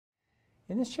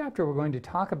In this chapter, we're going to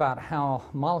talk about how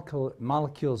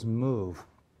molecules move.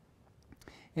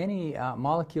 Any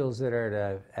molecules that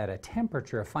are at a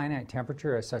temperature, a finite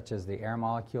temperature, such as the air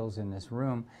molecules in this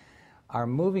room, are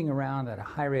moving around at a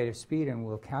high rate of speed, and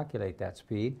we'll calculate that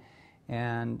speed.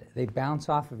 And they bounce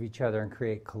off of each other and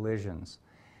create collisions.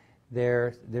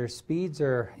 Their speeds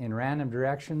are in random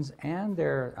directions, and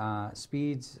their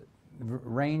speeds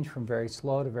range from very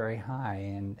slow to very high,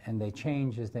 and they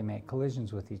change as they make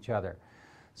collisions with each other.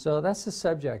 So that's the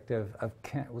subject of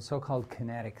so-called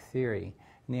kinetic theory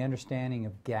and the understanding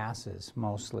of gases,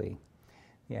 mostly,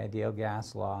 the ideal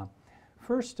gas law.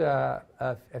 First, a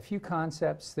few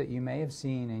concepts that you may have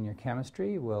seen in your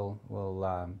chemistry,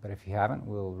 but if you haven't,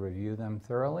 we'll review them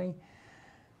thoroughly.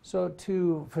 So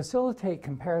to facilitate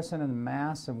comparison of the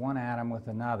mass of one atom with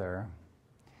another,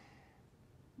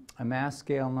 a mass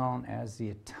scale known as the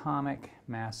atomic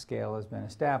mass scale has been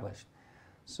established.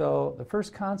 So the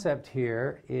first concept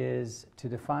here is to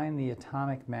define the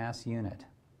atomic mass unit.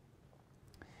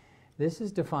 This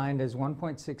is defined as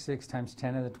 1.66 times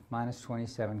 10 to the minus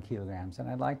 27 kilograms. And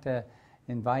I'd like to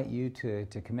invite you to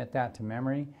commit that to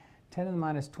memory. 10 to the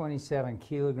minus 27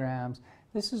 kilograms.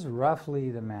 This is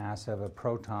roughly the mass of a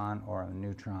proton or a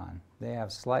neutron. They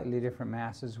have slightly different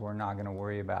masses. We're not going to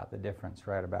worry about the difference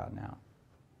right about now.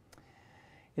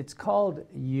 It's called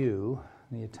U,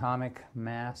 the atomic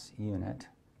mass unit.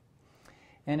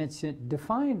 And it's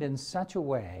defined in such a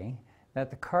way that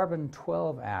the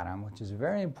carbon-12 atom, which is a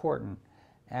very important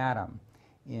atom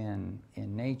in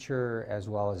nature as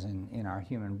well as in our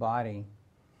human body,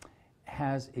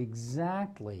 has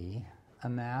exactly a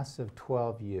mass of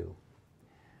 12U.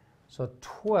 So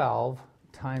 12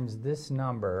 times this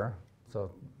number,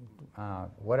 so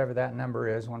whatever that number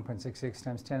is, 1.66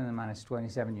 times 10 to the minus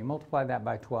 27, you multiply that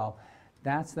by 12,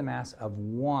 that's the mass of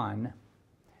one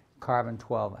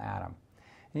carbon-12 atom.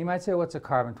 And you might say, what's a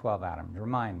carbon-12 atom?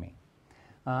 Remind me.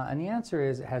 And the answer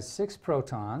is it has 6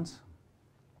 protons,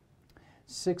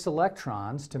 6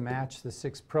 electrons to match the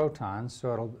 6 protons,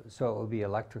 so it will be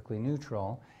electrically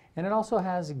neutral, and it also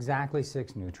has exactly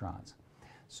 6 neutrons.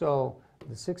 So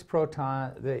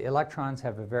the electrons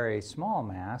have a very small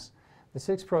mass. The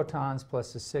 6 protons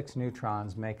plus the 6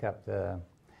 neutrons make up the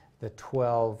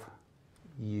 12U,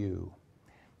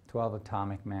 12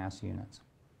 atomic mass units.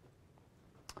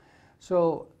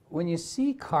 So when you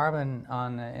see carbon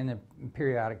in the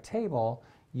periodic table,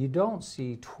 you don't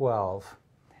see 12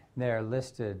 there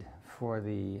listed for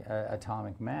the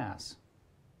atomic mass.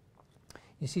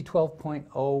 You see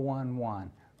 12.011.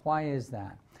 Why is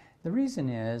that? The reason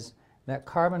is that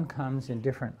carbon comes in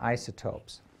different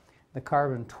isotopes. The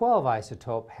carbon-12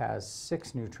 isotope has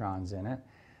 6 neutrons in it.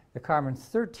 The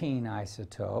carbon-13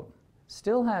 isotope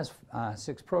still has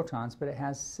 6 protons, but it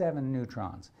has 7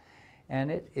 neutrons. And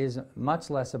it is much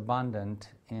less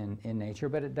abundant in nature,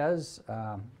 but it does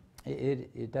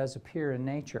appear in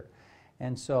nature.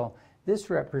 And so this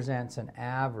represents an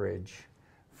average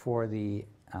for the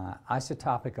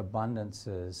isotopic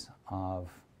abundances of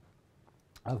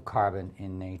carbon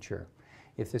in nature.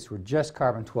 If this were just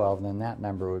carbon-12, then that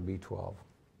number would be 12.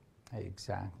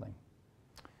 Exactly.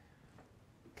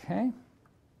 Okay.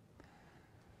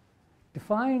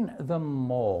 Define the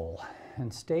mole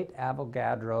and state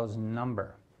Avogadro's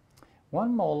number.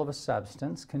 1 mole of a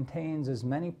substance contains as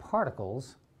many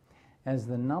particles as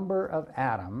the number of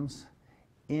atoms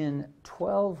in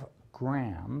 12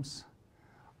 grams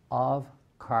of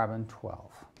carbon-12.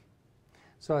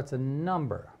 So it's a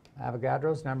number.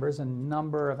 Avogadro's number is a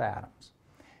number of atoms.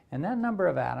 And that number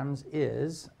of atoms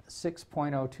is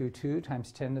 6.022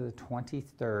 times 10 to the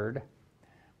 23rd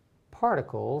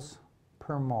particles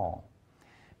per mole.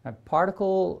 A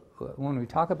particle, when we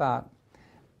talk about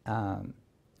 1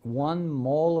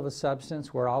 mole of a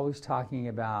substance, we're always talking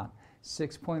about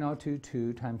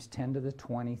 6.022 times 10 to the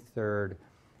 23rd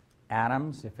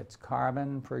atoms, if it's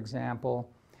carbon, for example,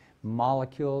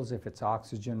 molecules, if it's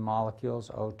oxygen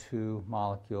molecules, O2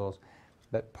 molecules.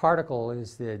 But particle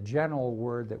is the general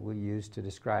word that we use to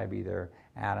describe either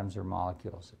atoms or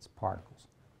molecules. It's particles.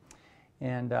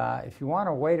 And if you want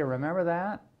a way to remember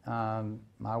that,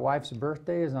 my wife's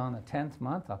birthday is on the 10th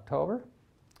month, October,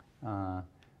 the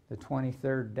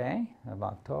 23rd day of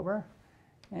October,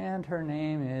 and her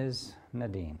name is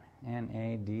Nadine,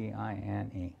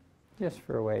 N-A-D-I-N-E, just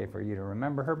for a way for you to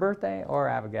remember her birthday or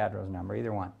Avogadro's number,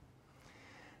 either one.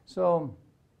 So,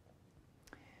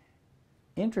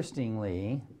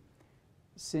 interestingly,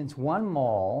 since 1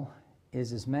 mole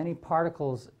is as many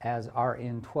particles as are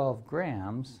in 12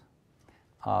 grams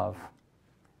of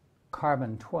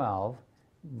carbon-12,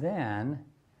 then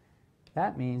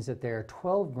that means that there are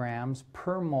 12 grams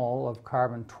per mole of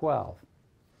carbon-12.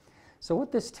 So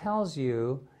what this tells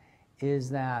you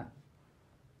is that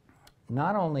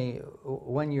not only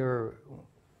when you're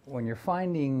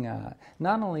finding,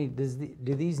 not only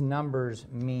do these numbers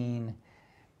mean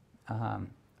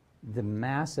the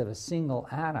mass of a single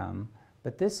atom,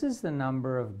 but this is the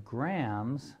number of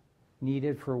grams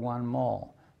needed for 1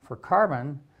 mole. For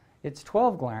carbon, it's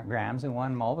 12 grams in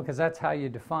 1 mole, because that's how you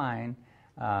define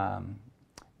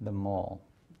the mole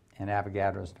and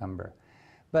Avogadro's number.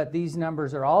 But these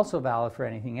numbers are also valid for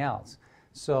anything else.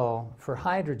 So for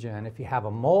hydrogen, if you have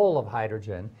a mole of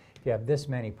hydrogen, if you have this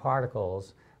many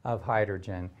particles of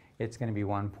hydrogen, it's going to be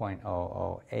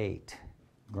 1.008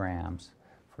 grams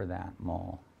for that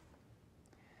mole.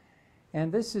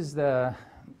 And this is the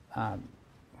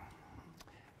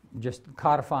just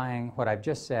codifying what I've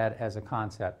just said as a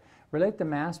concept. Relate the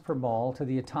mass per mole to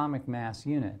the atomic mass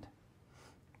unit.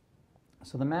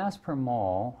 So the mass per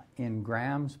mole in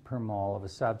grams per mole of a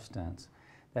substance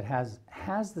that has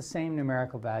the same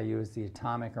numerical value as the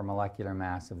atomic or molecular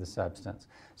mass of the substance.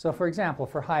 So for example,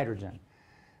 for hydrogen,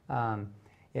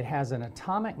 it has an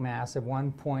atomic mass of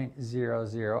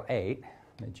 1.008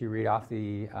 that you read off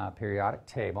the periodic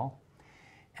table,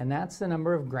 and that's the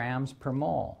number of grams per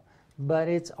mole. But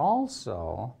it's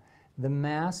also the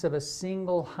mass of a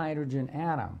single hydrogen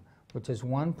atom, which is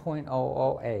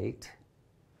 1.008,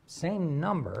 same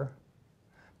number,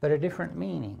 but a different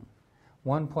meaning.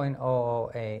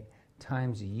 1.008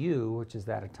 times U, which is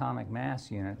that atomic mass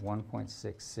unit,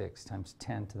 1.66 times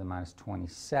 10 to the minus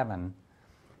 27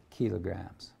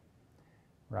 kilograms,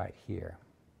 right here.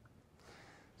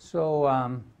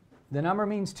 So the number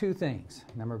means two things.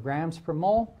 Number of grams per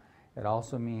mole. It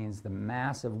also means the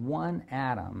mass of one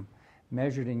atom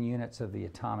measured in units of the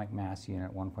atomic mass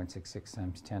unit, 1.66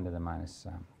 times 10 to the minus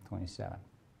 27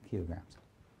 kilograms.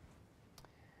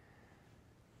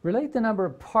 Relate the number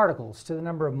of particles to the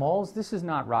number of moles. This is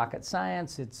not rocket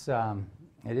science. It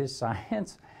is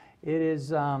science. It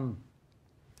is,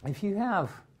 if you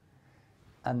have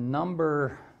a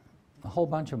whole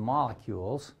bunch of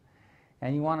molecules,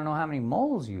 and you want to know how many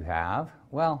moles you have,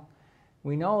 well,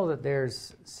 we know that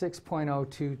there's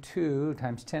 6.022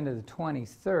 times 10 to the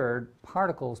 23rd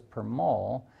particles per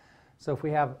mole. So if we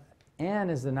have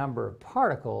n is the number of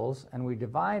particles, and we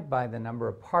divide by the number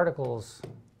of particles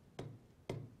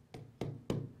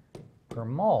per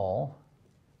mole,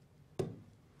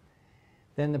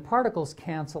 then the particles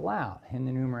cancel out in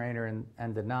the numerator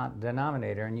and the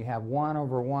denominator, and you have 1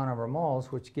 over 1 over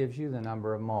moles, which gives you the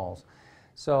number of moles.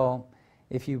 So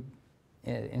if you,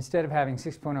 instead of having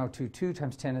 6.022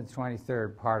 times 10 to the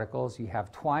 23rd particles, you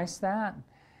have twice that,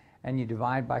 and you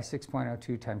divide by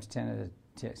 6.02 times 10 to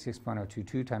the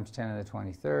 6.022 times 10 to the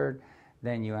 23rd,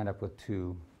 then you end up with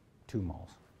 2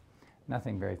 moles.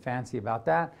 Nothing very fancy about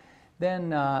that.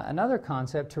 Then another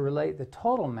concept to relate the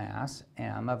total mass,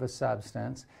 m, of a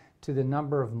substance to the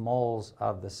number of moles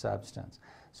of the substance.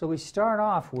 So we start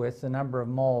off with the number of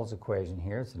moles equation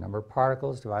here. It's the number of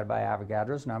particles divided by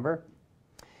Avogadro's number.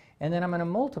 And then I'm going to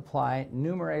multiply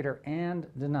numerator and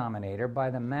denominator by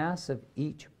the mass of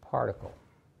each particle.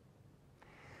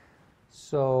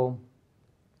 So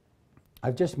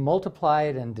I've just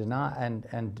multiplied and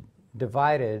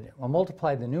divided, well,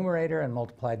 multiplied the numerator and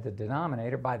multiplied the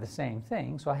denominator by the same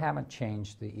thing, so I haven't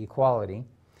changed the equality.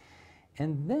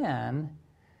 And then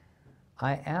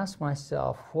I ask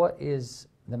myself, what is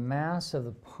the mass of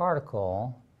the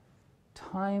particle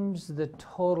times the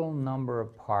total number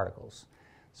of particles?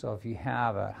 So if you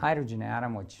have a hydrogen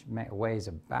atom which weighs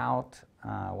about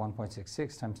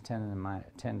 1.66 times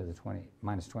 10 to the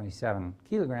minus 27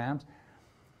 kilograms,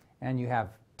 and you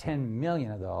have 10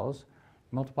 million of those,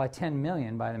 multiply 10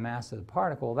 million by the mass of the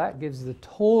particle, that gives the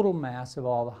total mass of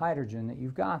all the hydrogen that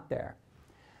you've got there.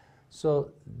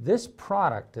 So this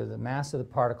product of the mass of the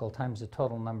particle times the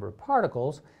total number of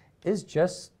particles is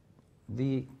just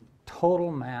the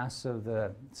total mass of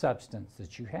the substance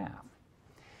that you have.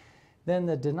 Then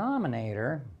the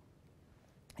denominator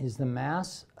is the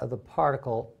mass of the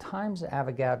particle times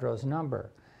Avogadro's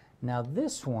number. Now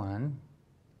this one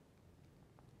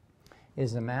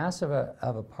is the mass of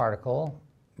a particle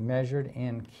measured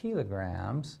in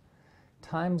kilograms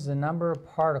times the number of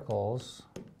particles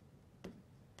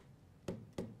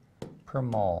per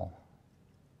mole.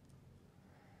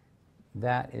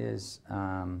 That is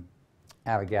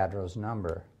Avogadro's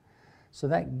number. So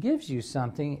that gives you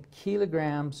something,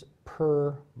 kilograms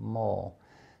per mole.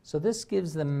 So this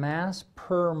gives the mass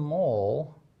per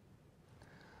mole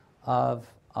of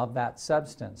that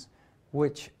substance,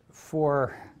 which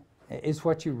is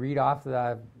what you read off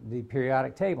the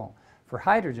periodic table. For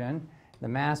hydrogen, the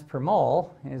mass per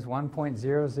mole is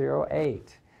 1.008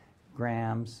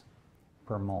 grams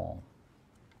per mole.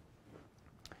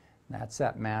 That's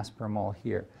that mass per mole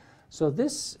here. So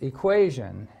this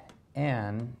equation,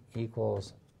 N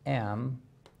equals M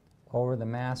over the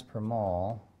mass per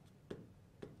mole,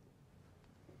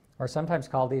 or sometimes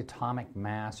called the atomic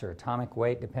mass or atomic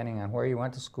weight, depending on where you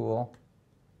went to school.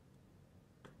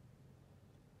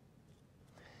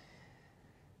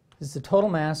 This is the total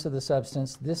mass of the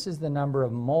substance. This is the number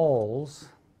of moles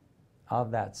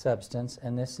of that substance,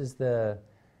 and this is the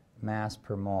mass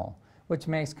per mole, which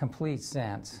makes complete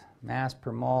sense. Mass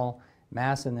per mole,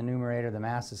 mass in the numerator, the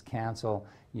masses cancel.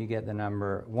 You get the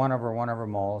number 1 over 1 over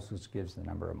moles, which gives the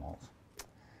number of moles.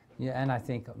 Yeah, and I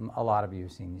think a lot of you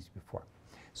have seen these before.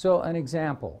 So an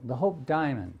example, the Hope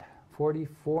Diamond,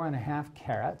 44.5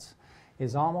 carats,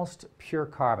 is almost pure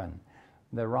carbon.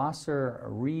 The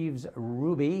Rosser-Reeves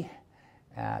Ruby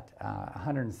at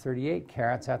 138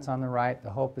 carats, that's on the right, the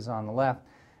Hope is on the left.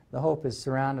 The Hope is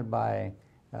surrounded by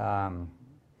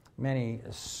many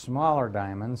smaller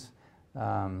diamonds,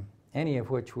 any of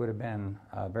which would have been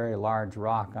a very large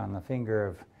rock on the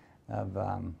finger of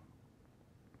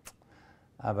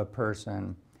a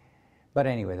person. But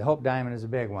anyway, the Hope Diamond is a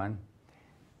big one.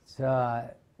 So,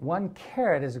 1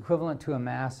 carat is equivalent to a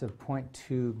mass of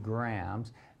 0.2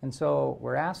 grams. And so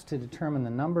we're asked to determine the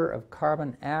number of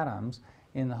carbon atoms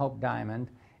in the Hope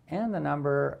Diamond and the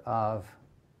number of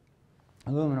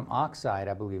aluminum oxide,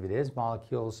 I believe it is,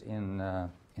 molecules in the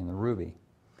ruby.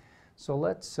 So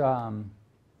let's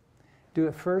do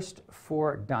it first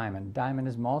for diamond. Diamond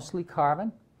is mostly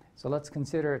carbon, so let's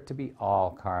consider it to be all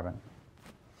carbon.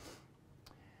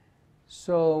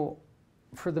 So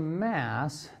for the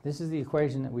mass, this is the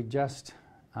equation that we just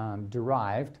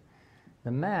derived.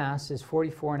 The mass is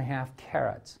 44.5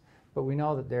 carats, but we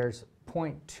know that there's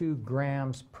 0.2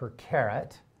 grams per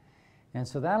carat, and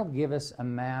so that'll give us a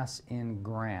mass in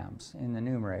grams in the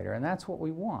numerator, and that's what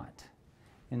we want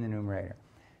in the numerator.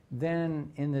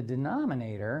 Then in the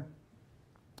denominator,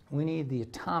 we need the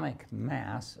atomic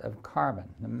mass of carbon,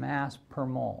 the mass per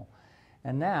mole.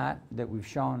 And that we've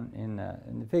shown in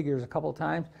the figures a couple of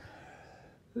times,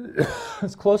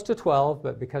 it's close to 12,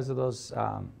 but because of those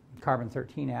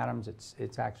carbon-13 atoms,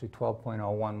 it's actually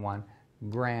 12.011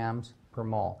 grams per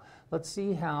mole. Let's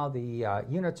see how the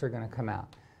units are going to come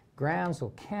out. Grams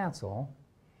will cancel,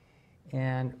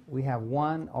 and we have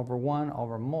 1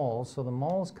 over moles, so the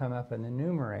moles come up in the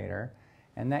numerator,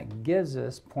 and that gives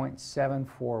us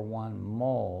 0.741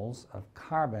 moles of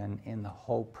carbon in the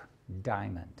Hope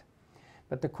Diamond.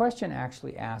 But the question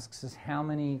actually asks us how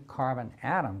many carbon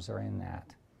atoms are in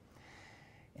that.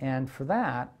 And for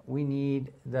that, we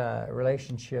need the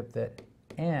relationship that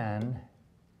N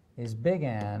is big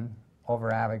N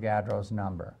over Avogadro's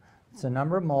number. So the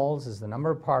number of moles is the number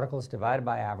of particles divided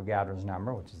by Avogadro's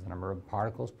number, which is the number of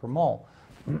particles per mole.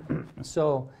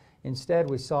 So instead,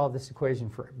 we solve this equation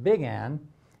for big N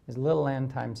is little n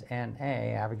times Na,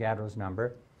 Avogadro's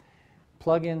number.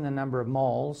 Plug in the number of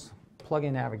moles, plug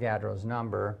in Avogadro's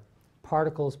number,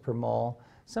 particles per mole.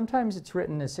 Sometimes it's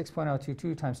written as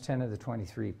 6.022 times 10 to the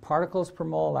 23 particles per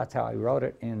mole. That's how I wrote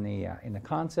it in the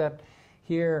concept.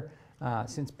 Here,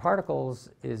 since particles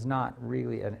is not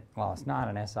really, it's not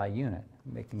an SI unit.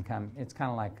 It can come, it's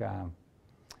kind of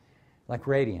like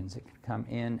radians. It can come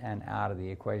in and out of the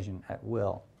equation at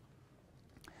will.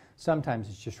 Sometimes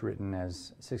it's just written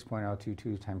as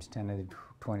 6.022 times 10 to the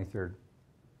 23rd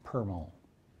per mole.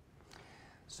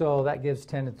 So that gives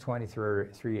 10 to the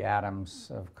 23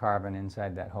 atoms of carbon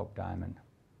inside that Hope Diamond.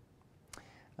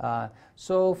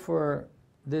 So for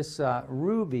this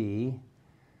ruby,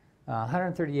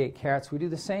 138 carats, we do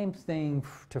the same thing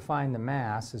to find the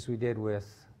mass as we did with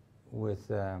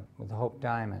the Hope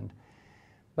Diamond.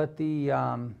 But the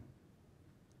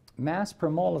mass per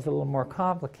mole is a little more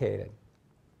complicated.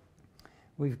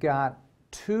 We've got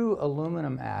 2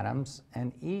 aluminum atoms,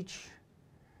 and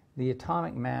the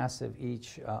atomic mass of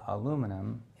each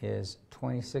aluminum is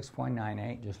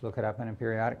 26.98. Just look it up in a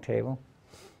periodic table.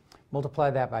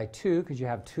 Multiply that by 2 because you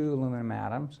have 2 aluminum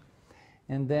atoms.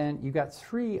 And then you've got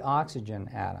 3 oxygen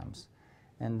atoms,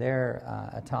 and their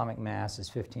atomic mass is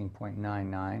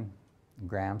 15.99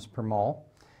 grams per mole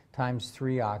times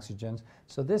 3 oxygens.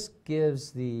 So this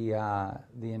gives the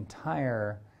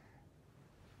entire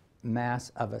mass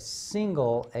of a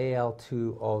single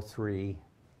Al2O3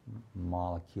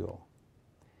 molecule.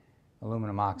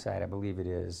 Aluminum oxide, I believe it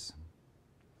is.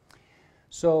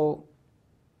 So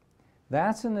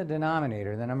that's in the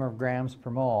denominator, the number of grams per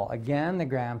mole. Again, the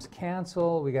grams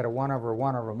cancel. We got a 1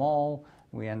 over mole.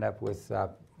 We end up with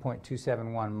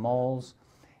 0.271 moles.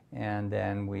 And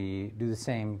then we do the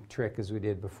same trick as we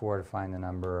did before to find the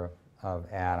number of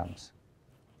atoms.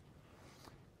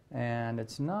 And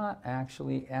it's not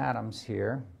actually atoms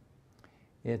here.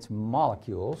 It's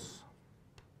molecules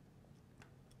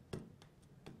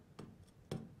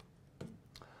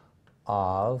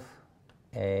of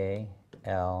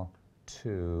Al2O3.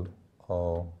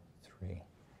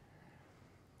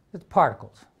 It's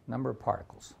particles, number of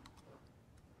particles.